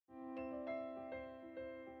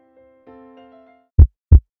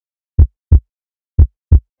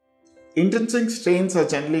Intrinsic stains are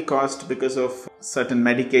generally caused because of certain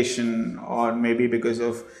medication or maybe because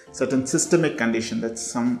of certain systemic condition. That's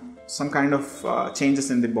some kind of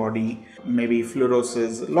changes in the body, maybe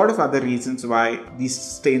fluorosis, a lot of other reasons why these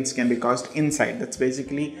stains can be caused inside. That's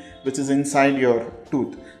basically which is inside your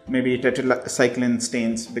tooth. Maybe tetracycline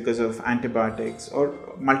stains because of antibiotics or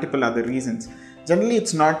multiple other reasons. Generally,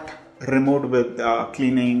 it's not removed with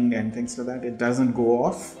cleaning and things like that. It doesn't go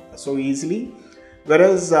off so easily.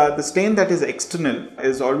 Whereas the stain that is external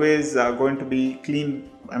is always going to be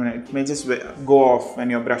clean. I mean, it may just go off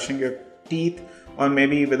when you're brushing your teeth, or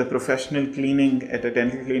maybe with a professional cleaning at a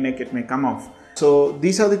dental clinic, it may come off. So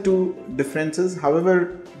these are the two differences.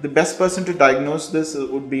 However, the best person to diagnose this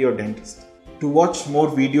would be your dentist. To watch more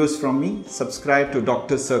videos from me, subscribe to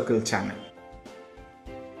Dr. Circle channel.